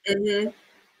 Mm-hmm.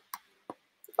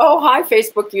 Oh, hi,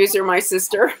 Facebook user, my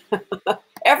sister.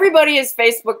 Everybody is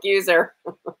Facebook user.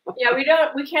 Yeah,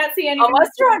 we can't see anything.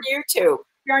 Unless you're on YouTube.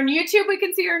 If you're on YouTube, we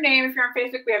can see your name. If you're on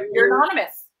Facebook, you're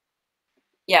anonymous.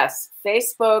 Yes,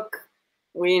 Facebook,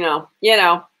 you know,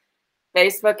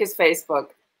 Facebook is Facebook.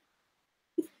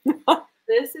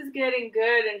 This is getting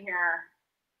good in here.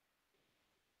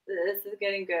 This is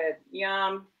getting good.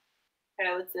 Yum.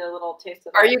 Okay, let's do a little taste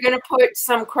of that. Are you going to put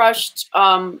some crushed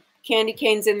candy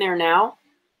canes in there now?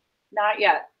 Not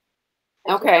yet.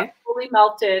 It's okay. not fully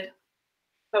melted,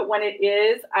 but when it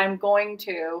is, I'm going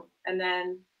to, and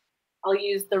then I'll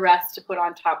use the rest to put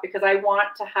on top because I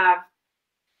want to have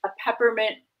a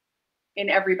peppermint in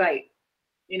every bite.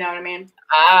 You know what I mean?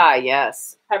 Ah,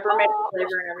 yes. Peppermint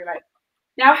flavor in every bite.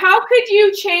 Now, how could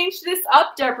you change this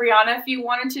up, Debriana, if you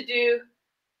wanted to do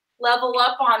level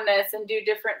up on this and do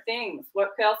different things? What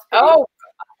else could you?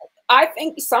 I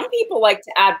think some people like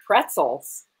to add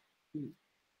pretzels.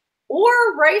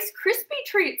 Or Rice Krispie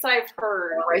treats, I've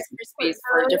heard. Rice Krispies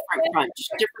for a different crunch.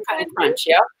 Different kind of crunch,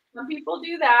 yeah. Some people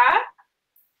do that.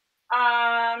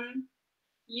 I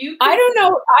don't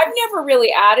know. I've never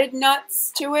really added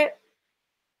nuts to it,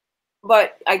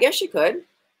 but I guess you could.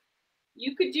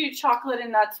 You could do chocolate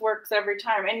and nuts works every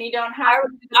time, and you don't have.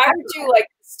 I would do like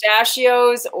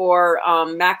pistachios or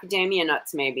macadamia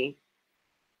nuts, maybe.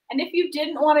 And if you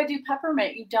didn't want to do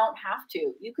peppermint, you don't have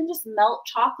to. You can just melt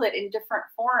chocolate in different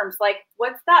forms. Like,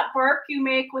 what's that bark you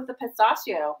make with the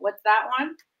pistachio? What's that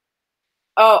one?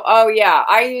 Oh yeah.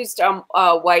 I used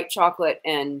white chocolate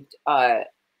and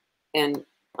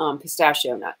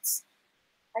pistachio nuts.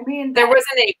 I mean, there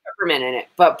wasn't any peppermint in it,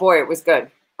 but boy, it was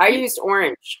good. I used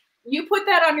orange. You put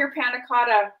that on your panna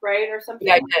cotta, right, or something?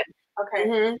 Yeah, I did. Okay.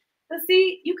 Mm-hmm. So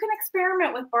see, you can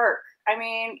experiment with bark. I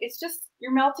mean, it's just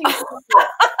you're melting.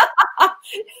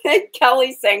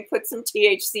 Kelly's saying put some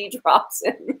THC drops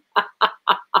in.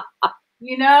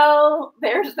 You know,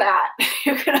 there's that.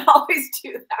 You can always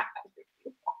do that.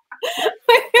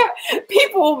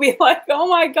 People will be like, "Oh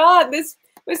my God, this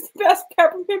was the best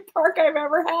peppermint bark I've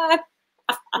ever had."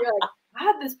 You're like, I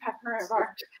had this peppermint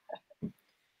bark.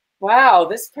 Wow,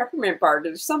 this peppermint bark.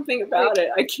 There's something about it.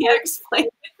 I can't explain.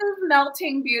 This is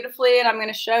melting beautifully, and I'm going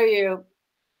to show you.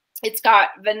 It's got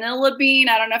vanilla bean.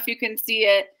 I don't know if you can see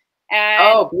it. And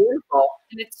oh, beautiful.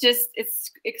 And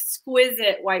it's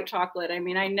exquisite white chocolate. I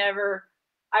mean, I can't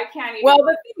even. Well,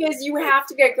 the thing is, you have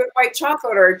to get good white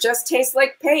chocolate or it just tastes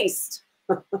like paste.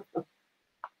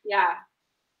 Yeah.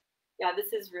 Yeah,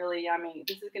 this is really yummy.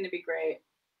 This is going to be great.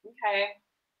 Okay.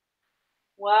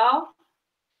 Well,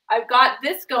 I've got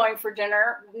this going for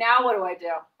dinner. Now what do I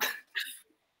do?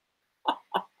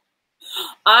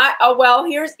 Well,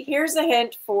 here's a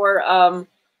hint for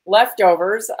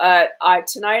leftovers.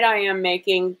 Tonight I am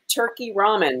making turkey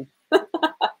ramen.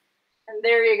 And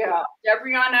there you go.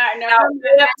 Debriana, I never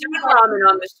met ramen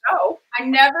on the show. I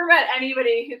never met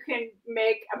anybody who can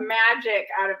make a magic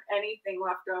out of anything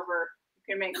left over.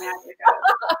 Who can make magic out of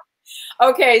it.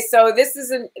 Okay, so this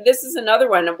is another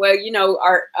one. Well, you know,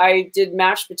 I did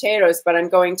mashed potatoes, but I'm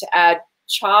going to add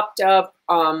chopped up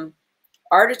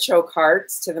artichoke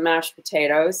hearts to the mashed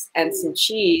potatoes and some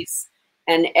cheese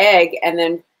and egg, and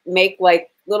then make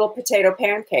like little potato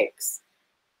pancakes.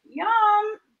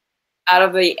 Yum! Out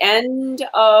of the end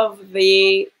of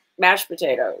the mashed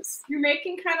potatoes. You're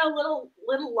making kind of little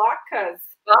latkes.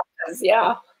 Latkes,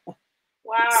 yeah.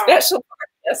 Wow. Special bark.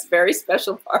 Yes, very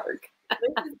special bark.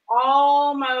 This is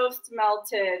almost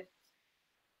melted.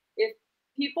 If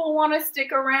people want to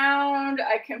stick around,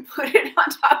 I can put it on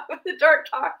top of the dark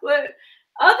chocolate.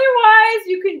 Otherwise,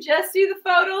 you can just do the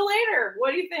photo later.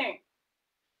 What do you think?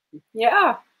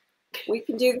 Yeah. We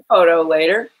can do the photo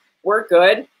later. We're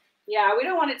good. Yeah, we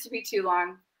don't want it to be too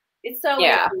long. It's so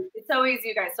easy. It's so easy,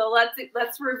 you guys. So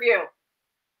let's review.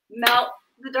 Melt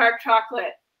the dark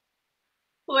chocolate.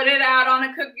 Put it out on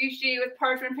a cookie sheet with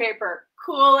parchment paper.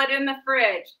 Cool it in the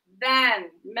fridge. Then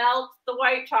melt the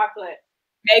white chocolate.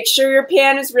 Make sure your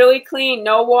pan is really clean.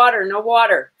 No water, no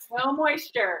water. No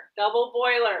moisture. Double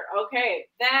boiler. Okay.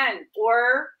 Then,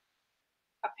 or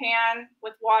a pan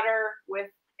with water with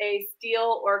a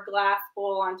steel or glass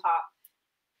bowl on top.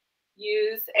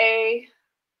 Use a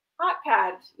hot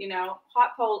pad, you know,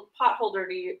 pot holder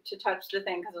to touch the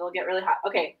thing because it'll get really hot.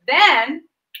 Okay. Then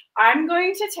I'm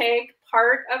going to take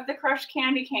part of the crushed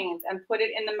candy canes and put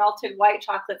it in the melted white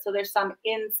chocolate so there's some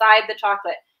inside the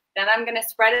chocolate. Then I'm going to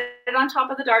spread it on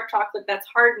top of the dark chocolate that's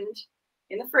hardened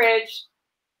in the fridge.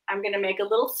 I'm going to make a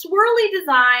little swirly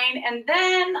design, and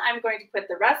then I'm going to put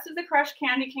the rest of the crushed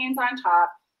candy canes on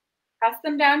top, press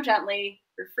them down gently,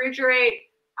 refrigerate.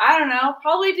 I don't know,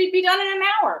 probably to be done in an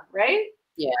hour, right?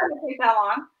 Yeah. It doesn't take that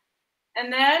long.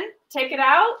 And then take it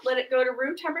out, let it go to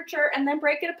room temperature, and then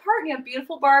break it apart. You have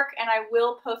beautiful bark, and I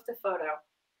will post a photo.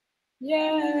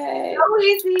 Yay. So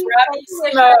easy.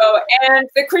 Bravissimo. And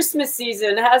the Christmas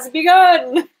season has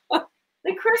begun.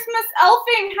 The Christmas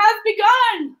elfing has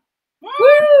begun.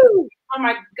 Woo! Oh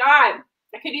my God.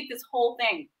 I could eat this whole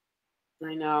thing.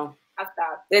 I know. That's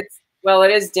bad. Well,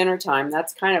 it is dinner time.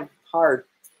 That's kind of hard.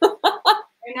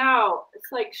 I know.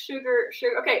 It's like sugar.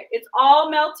 Okay, it's all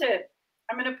melted.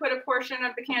 I'm going to put a portion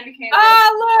of the candy cane.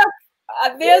 Ah,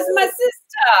 look. There's my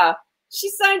sister. She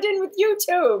signed in with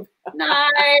YouTube.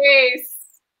 Nice.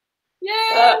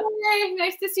 Yay.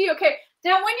 Nice to see you. Okay,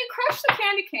 now when you crush the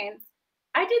candy canes,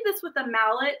 I did this with a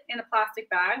mallet in a plastic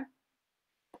bag.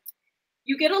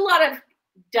 You get a lot of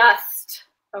dust,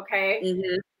 okay?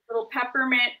 Mm-hmm. Little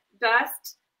peppermint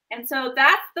dust. And so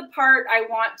that's the part I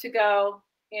want to go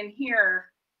in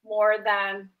here more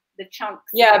than the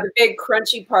chunks. Yeah, the big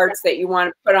crunchy parts that you want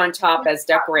to put on top as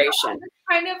decoration.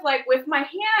 Kind of like with my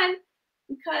hand,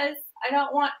 because I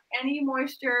don't want any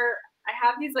moisture. I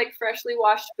have these like freshly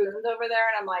washed spoons over there,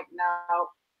 and I'm like, no.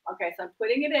 Okay, so I'm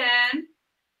putting it in.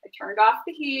 I turned off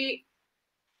the heat.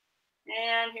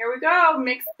 And here we go.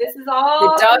 Mix. This is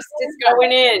all. The dust is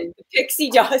going in. The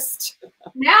pixie dust.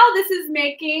 Now this is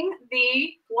making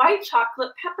the white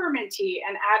chocolate peppermint tea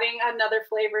and adding another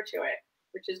flavor to it,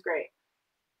 which is great.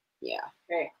 Yeah.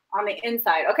 Okay. On the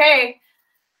inside. Okay.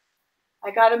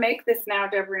 I got to make this now,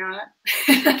 Debriana.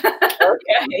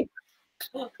 Okay.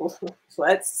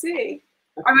 Let's see.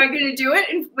 Am I going to do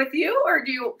it with you, or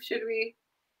should we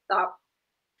stop?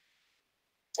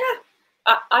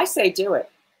 Yeah. I say do it.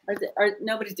 Or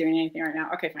nobody's doing anything right now.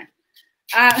 Okay, fine.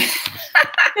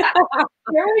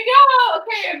 Here we go.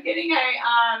 Okay, I'm getting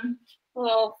a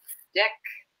little stick.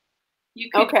 You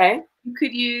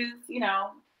could use,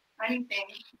 anything.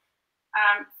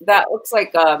 That looks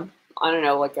like I don't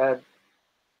know, like a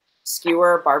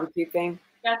skewer barbecue thing.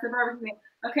 That's a barbecue thing.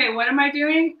 Okay, what am I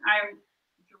doing? I'm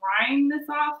drying this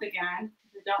off again.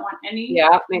 I don't want any.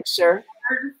 Yeah, make sure.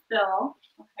 To spill.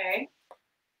 Okay.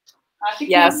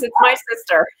 Yes, it's my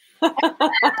sister.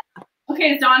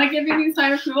 Okay, is Donna giving me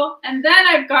sign of approval? And then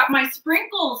I've got my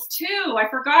sprinkles too. I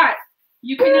forgot.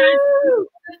 You can add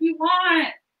if you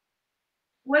want.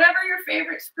 Whatever your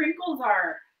favorite sprinkles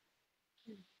are.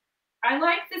 I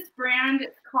like this brand.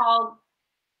 It's called,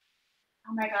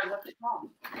 oh my God, what's it called?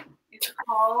 It's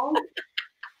called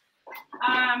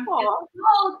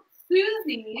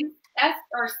Susie's,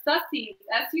 Sussie's,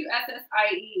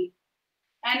 Sussie.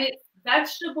 And it's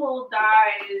vegetable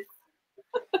dyes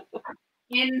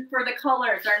for the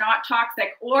colors. They're not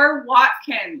toxic. Or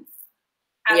Watkins.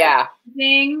 Yeah.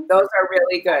 Those are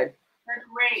really good. They're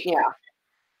great. Yeah.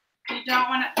 You don't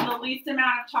want the least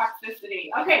amount of toxicity.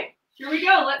 Okay, here we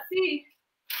go. Let's see.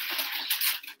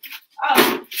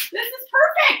 Oh, this is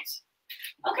perfect.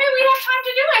 Okay, we have time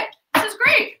to do it. This is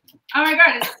great. Oh my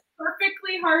God, it's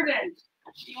perfectly hardened.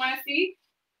 You want to see?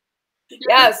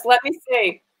 Yes, let me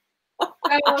see.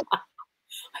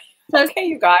 Okay,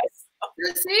 you guys.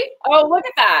 See? Oh, look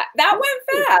at that. That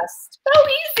went fast. So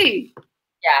easy.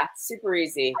 Yeah, super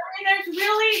easy. I mean, there's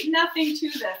really nothing to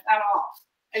this at all.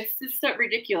 It's just so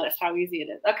ridiculous how easy it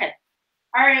is. Okay.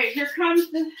 All right, here comes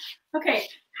the, okay.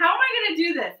 How am I going to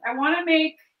do this? I want to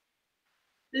make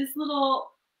this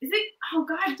little, oh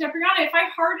God, Debriana, if I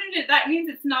hardened it, that means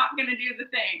it's not going to do the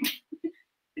thing.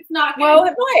 It's not going to.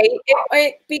 Well, it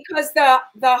might, because the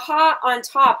hot on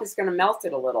top is going to melt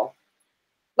it a little.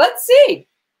 Let's see.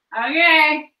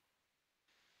 Okay.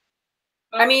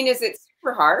 I mean, is it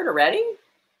super hard already?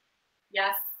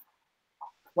 Yes.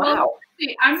 Wow. Well, let's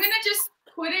see. I'm going to just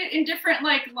put it in different,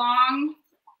 like, long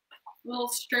little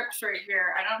strips right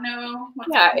here. I don't know.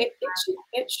 Yeah,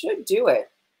 it should do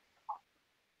it.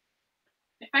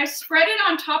 If I spread it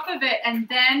on top of it and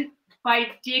then by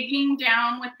digging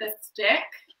down with the stick,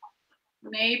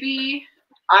 maybe.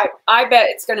 I bet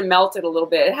it's going to melt it a little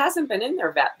bit. It hasn't been in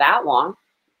there that long.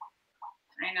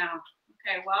 I know.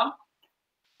 Okay, well,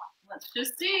 let's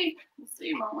just see. We'll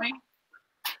see, won't we?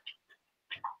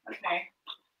 Okay.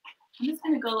 I'm just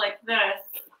going to go like this.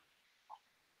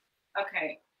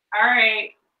 Okay. All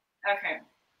right. Okay.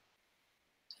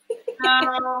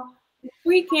 So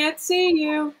we can't see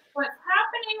you. What's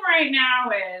happening right now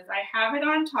is I have it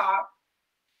on top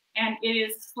and it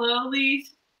is slowly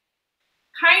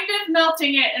kind of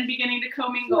melting it and beginning to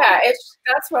commingle. Yeah,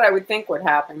 that's what I would think would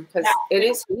happen because it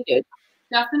is heated.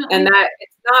 Definitely. And that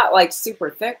it's not like super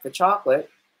thick, the chocolate.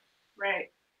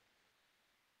 Right.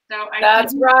 So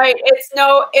That's right.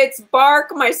 It's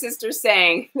bark, my sister's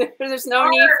saying. There's no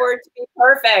need for it to be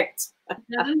perfect. It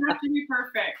doesn't have to be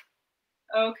perfect.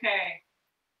 Okay.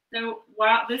 So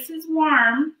while this is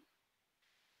warm,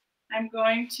 I'm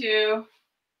going to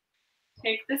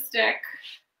take the stick.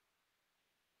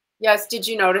 Yes, did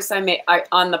you notice I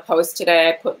on the post today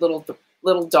I put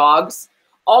little dogs.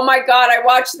 Oh my God, I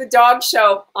watched the dog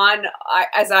show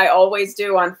as I always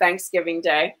do on Thanksgiving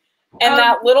Day. And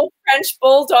that little French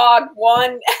bulldog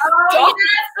won. Oh, dog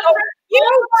yes, so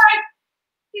cute.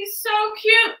 He's so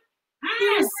cute. He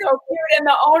was so cute. And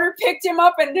the owner picked him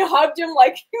up and hugged him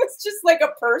like he was just like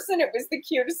a person. It was the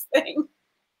cutest thing.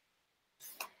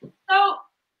 So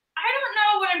I don't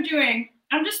know what I'm doing.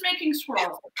 I'm just making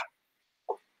swirls.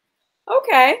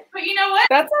 Okay. But you know what?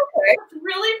 That's okay. It's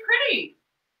really pretty.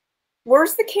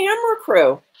 Where's the camera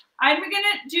crew? I'm going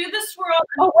to do the swirl.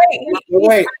 Oh,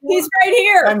 wait. He's right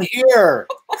here. I'm here.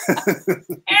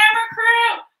 Camera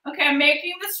crew. Okay, I'm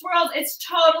making the swirls. It's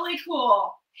totally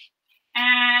cool.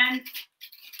 And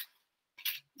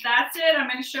that's it. I'm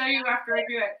going to show you after I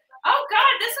do it. Oh,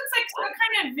 God, this looks like some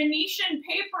kind of Venetian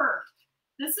paper.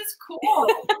 This is cool.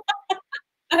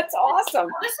 That's awesome.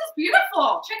 This is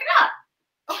beautiful. Check it out.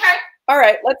 Okay. All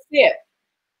right, let's see it.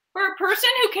 For a person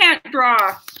who can't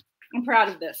draw, I'm proud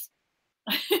of this.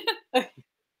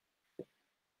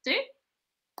 See?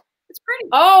 It's pretty.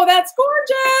 Oh, that's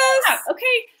gorgeous. Yeah.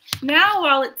 Okay. Now,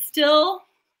 while it's still,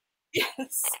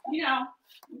 yes, you know,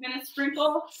 I'm going to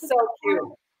sprinkle. So cute.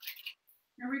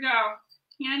 Here we go.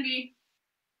 Candy.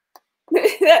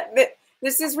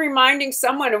 This is reminding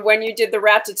someone of when you did the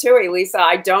ratatouille, Lisa.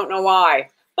 I don't know why.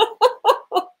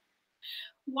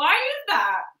 Why is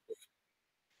that?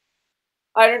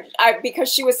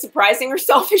 Because she was surprising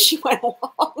herself as she went along.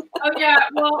 Oh yeah,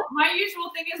 well, my usual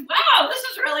thing is, wow, this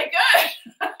is really good.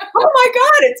 Oh my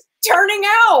God, it's turning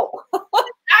out.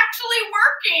 It's actually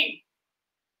working.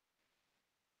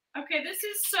 Okay, this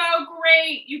is so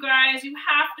great, you guys. You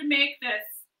have to make this.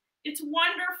 It's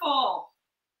wonderful.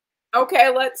 Okay,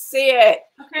 let's see it.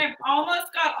 Okay, I've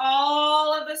almost got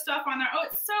all of the stuff on there. Oh,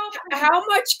 it's so pretty. How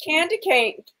much candy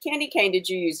cane did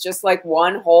you use? Just like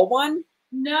one whole one?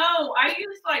 No, I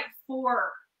used like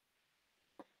four.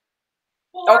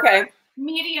 Okay.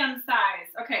 Medium size.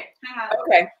 Okay, hang on.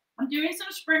 Okay. I'm doing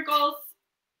some sprinkles.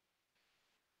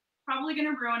 Probably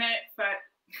gonna ruin it, but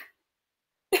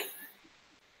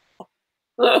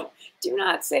do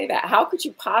not say that. How could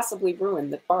you possibly ruin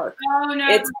the bark? oh no,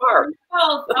 it's bark.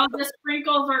 Oh, the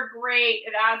sprinkles are great.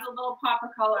 It adds a little pop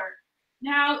of color.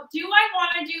 Now, do I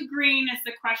want to do green is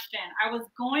the question. I was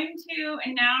going to,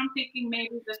 and now I'm thinking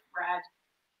maybe just red.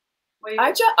 Wait.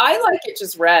 I like it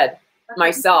just red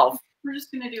myself. We're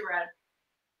just gonna do red.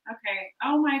 Okay.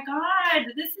 Oh my God,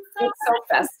 this is so. It's so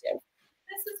festive.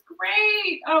 This is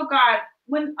great. Oh God.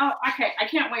 Okay. I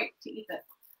can't wait to eat this.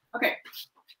 Okay.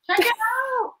 Check it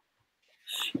out.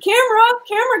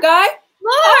 Camera guy. Look.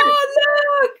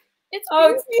 Oh, look. It's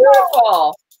it's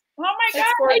beautiful. Oh my God.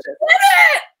 I did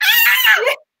it.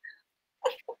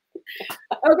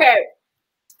 Ah! Okay.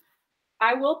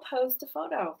 I will post a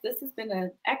photo. This has been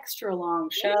an extra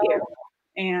long show.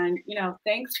 And, you know,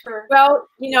 thanks for. Well,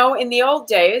 you know, in the old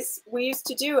days, we used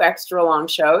to do extra long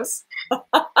shows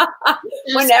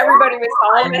when everybody was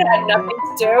home and had nothing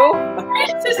to do.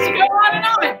 Just to go on and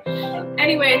on.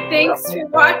 Anyway, thanks for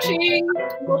watching.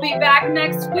 We'll be back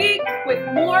next week with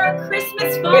more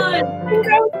Christmas fun. Who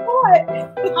knows what?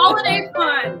 Holiday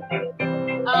fun.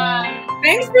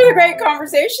 Thanks for the great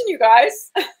conversation, you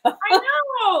guys. I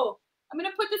know. I'm going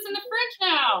to put this in the fridge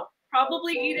now.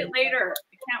 Probably eat it later.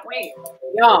 I can't wait.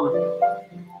 Yum.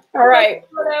 All right.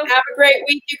 Have a great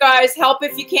week, you guys. Help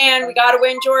if you can. We got to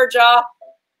win Georgia.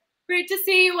 Great to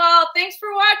see you all. Thanks for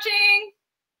watching.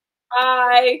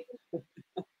 Bye.